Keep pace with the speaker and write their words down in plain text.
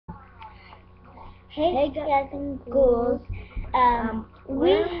Hey guys and ghouls.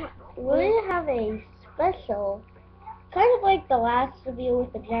 We have a special, kind of like the last review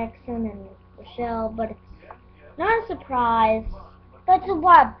with the Jackson and Michelle, but it's not a surprise. But it's a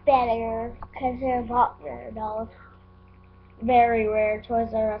lot better because they're a lot rare dolls. Very rare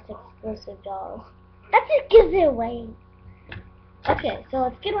Toys R Us exclusive dolls. That just gives it away. Okay, so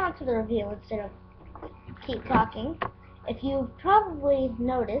let's get on to the review instead of keep talking. If you've probably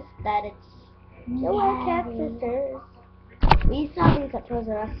noticed that it's the Little Cat Sisters. We saw these at Toys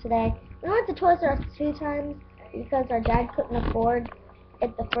R Us today. We went to Toys R Us 2 times because our dad couldn't afford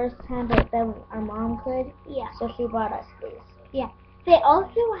it the first time, but then our mom could. Yeah. So she bought us these. Yeah. They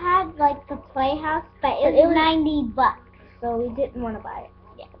also had like the Playhouse, but it was $90. So we didn't want to buy it.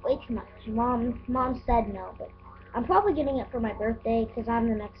 Yeah, way too much. Mom said no, but I'm probably getting it for my birthday because I'm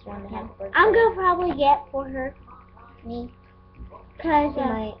the next one to have a birthday. I'm gonna probably get for her. Me. Cause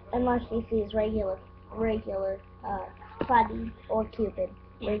unless she sees regular Buddy or Cupid,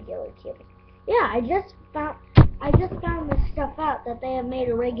 regular Cupid. Yeah, I just found this stuff out that they have made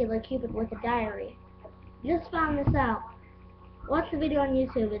a regular Cupid with a diary. Just found this out. Watch the video on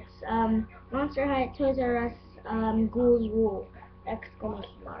YouTube. It's Monster High at Toys R Us Ghouls Rule!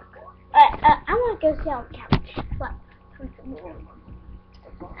 Exclamation mark. I want to go see on couch. What?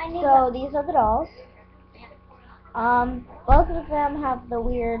 So these are the dolls. Both of them have the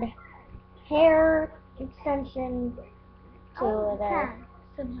weird hair extension to their,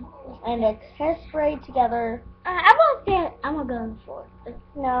 and it's hairsprayed together. I'm gonna go for it.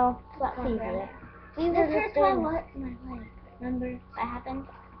 No, that's easier. These are just my leg. Remember that happened?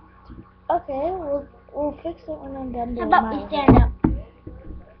 Okay, we'll fix it when I'm done doing mine. How about we stand up?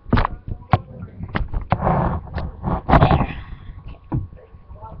 There.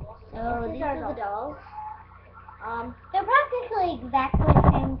 So these are the dolls. They're practically exactly the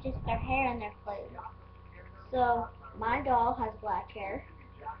same, just their hair and their clothes. So, my doll has black hair.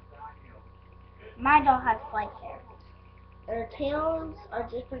 My doll has white hair. Their tails are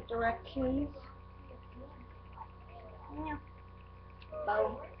different directions. Yeah.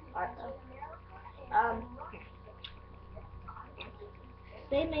 Both are though.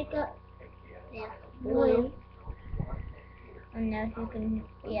 Same makeup. Yeah. Blue. I don't know if you can.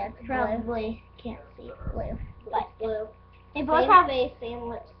 Yeah, it's probably can't see it blue. But blue. They both have a same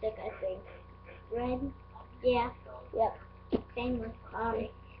lipstick, I think. Red? Yeah. Yep. Same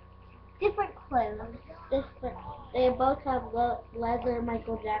lipstick. Different clothes. Different. They both have leather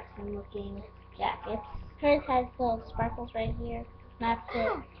Michael Jackson looking jackets. Hers has little sparkles right here. That's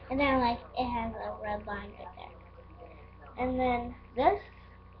it. And then like it has a red line right there. And then this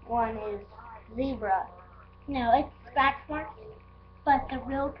one is zebra. No, it's scratch marks. But the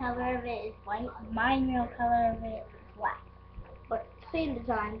real color of it is white. My real color of it is black. But same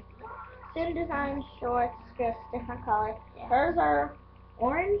design. Same design, shorts, just different color. Yeah. Hers are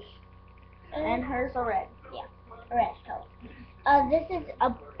orange, and hers are red. Yeah, red color. This is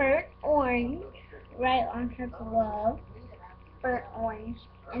a burnt orange, right on her glove. Burnt orange,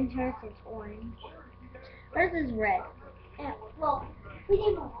 and hers is orange. Hers is red. Yeah, well, we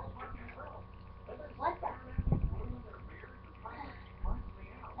didn't know. What's that?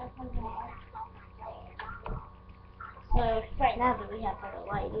 So right now that we have better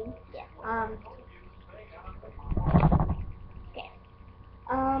lighting, yeah.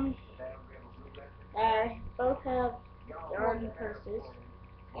 They both have their own purses.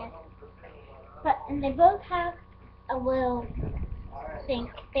 Yeah. And they both have a little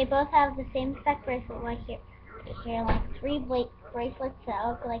thing. They both have the same exact bracelet right here. Here, like 3 bracelets that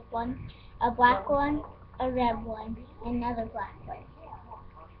look like one, a black one, a red one, and another black one.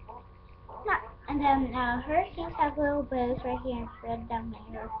 And then her shoes have little bows right here and thread down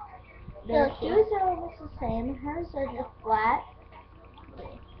there. Their shoes are almost the same. Hers are just flat.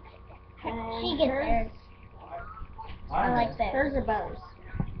 And she gets hers. I like that. Hers are bows.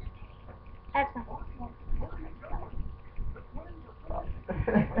 That's not cool.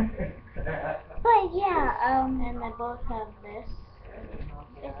 But yeah, and they both have this.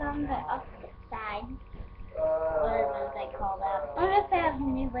 It's on the opposite side. Whatever they call that. I wonder if they have a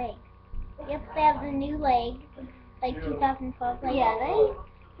new leg. Yep, they have the new leg, like 2012 leg. Yeah,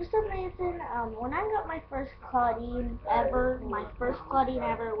 for some reason, when I got my first Claudine ever, which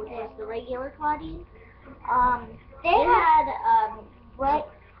was the regular Claudine, they had,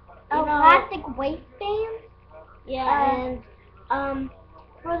 plastic waistbands. Yeah, and,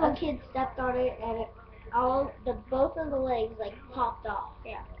 a kid stepped on it, and both of the legs, like, popped off.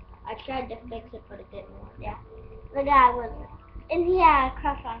 Yeah. I tried to fix it, but it didn't work. Yeah. The guy and he had a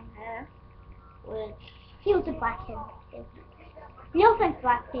crush on her. Which he was a black kid. No offense,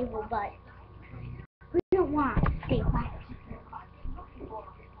 black people, but don't want to stay quiet.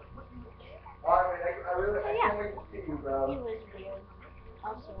 I really can't wait to see you, bro. He was weird.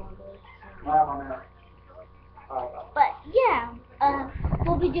 Also ugly. Alright, But yeah,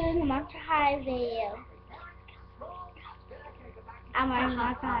 we'll be doing a Monster High video. I'm wearing a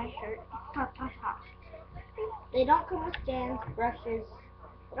Monster High shirt. They don't come with stands, brushes.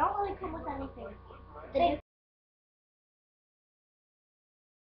 They don't really come with anything. They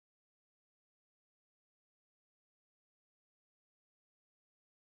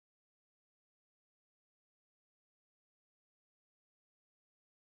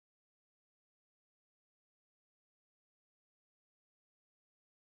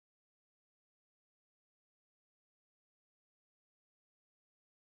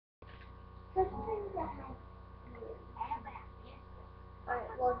Alright,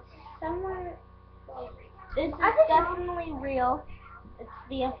 well, somewhere. This is definitely real. It's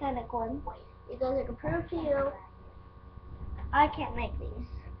the authentic one. Because I can prove to you, I can't make these.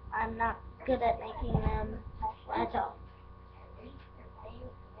 I'm not good at making them at all.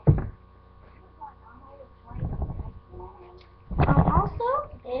 Also,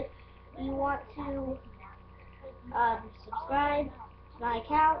 if you want to subscribe to my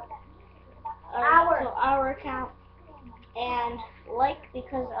account, or to our account, and like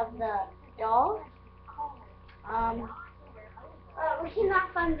because of the doll. We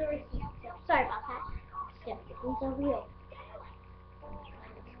cannot find the receipt. Sorry about that. Yeah, these are real.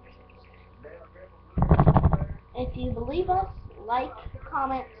 If you believe us, like,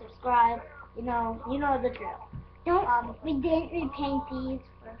 comment, subscribe. You know the drill. We didn't repaint these.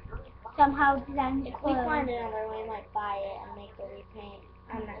 Somehow then if we find another, we might buy it and make a repaint.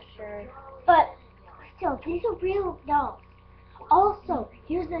 I'm not sure. But still, these are real dolls. Also,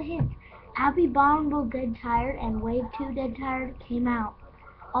 here's a hint. Happy Abominable Dead Tired and Wave 2 Dead Tired came out.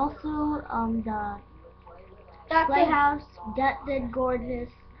 Also, the Playhouse, Dead Gorgeous,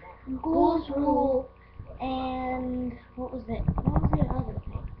 Ghouls Rule, and what was it? What was the other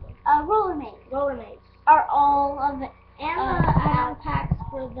thing? Roller Maze are all of it. And the add-on packs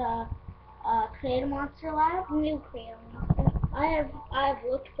for the Create a Monster Lab. New Create a Monster. I've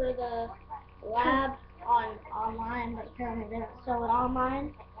looked for the lab online, but apparently they don't sell it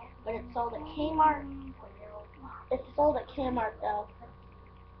online. But it's sold at Kmart. It's sold at Kmart though.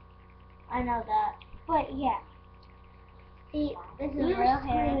 I know that. But yeah. See, this is real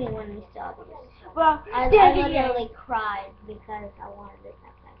hair. When we saw these. Well, I literally cried because I wanted this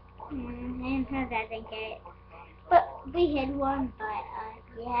that time. And sometimes I didn't get it. But we hid one. But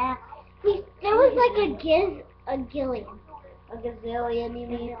yeah. There was like a gillion. A gazillion, you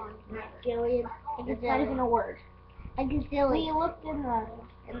mean? Not gillion. It's not even a word. A gazillion. We looked in the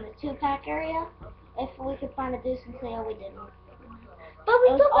 2-pack area if we could find a decent sale. We didn't. But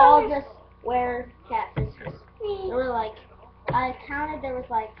we took all just Werecatfisters. There were like, I counted, there was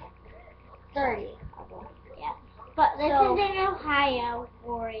like 30 of them. Yeah. But this is in Ohio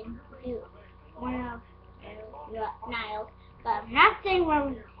or in one of Niles. But I'm not saying where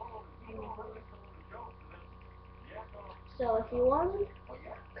we. So if you want,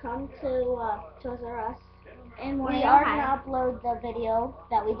 come to Toys R Us. And we are going to upload the video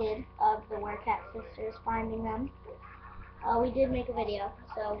that we did of the Werecatfisters finding them. We did make a video,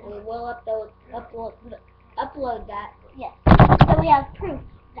 so we will upload that. Yes. So we have proof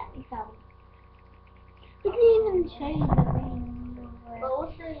that we found them. We didn't even show you the video. But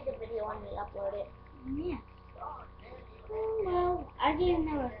we'll show you the video when we upload it. Yeah. Well, I didn't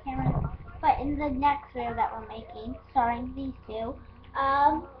know it was camera. But in the next video that we're making, starring these two,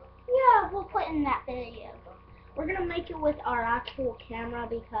 yeah, we'll put in that video. We're gonna make it with our actual camera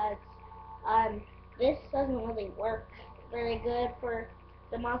because this doesn't really work very good for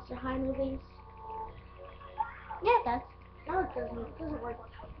the Monster High movies. Yeah, it does. No, it doesn't. It doesn't work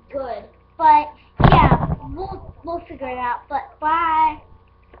good. But yeah, we'll figure it out. But bye.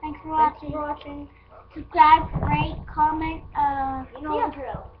 Thanks for watching. Subscribe, rate, comment. You know the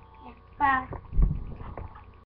drill. Yeah, bye.